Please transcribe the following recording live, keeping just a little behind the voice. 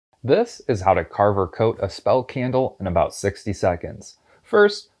This is how to carve or coat a spell candle in about 60 seconds.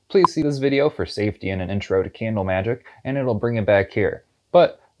 First, please see this video for safety and an intro to candle magic, and it'll bring it back here.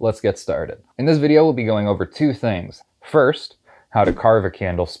 But let's get started. In this video, we'll be going over two things. First, how to carve a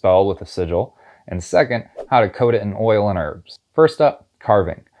candle spell with a sigil, and second, how to coat it in oil and herbs. First up,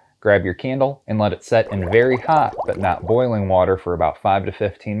 carving. Grab your candle and let it set in very hot but not boiling water for about 5 to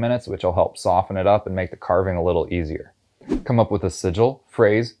 15 minutes, which will help soften it up and make the carving a little easier. Come up with a sigil,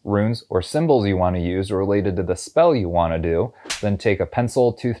 phrase, runes, or symbols you want to use related to the spell you want to do. Then take a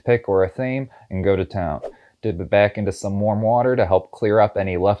pencil, toothpick, or a thame and go to town. Dip it back into some warm water to help clear up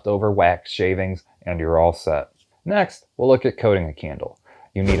any leftover wax shavings, and you're all set. Next, we'll look at coating a candle.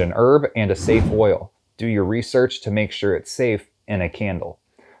 You need an herb and a safe oil. Do your research to make sure it's safe in a candle.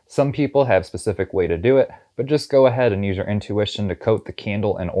 Some people have a specific way to do it, but just go ahead and use your intuition to coat the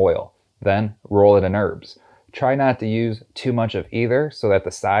candle in oil. Then roll it in herbs. Try not to use too much of either so that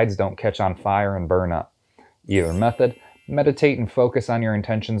the sides don't catch on fire and burn up. Either method, meditate and focus on your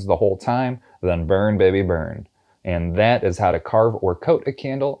intentions the whole time, then burn baby burn. And that is how to carve or coat a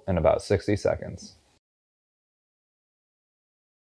candle in about 60 seconds.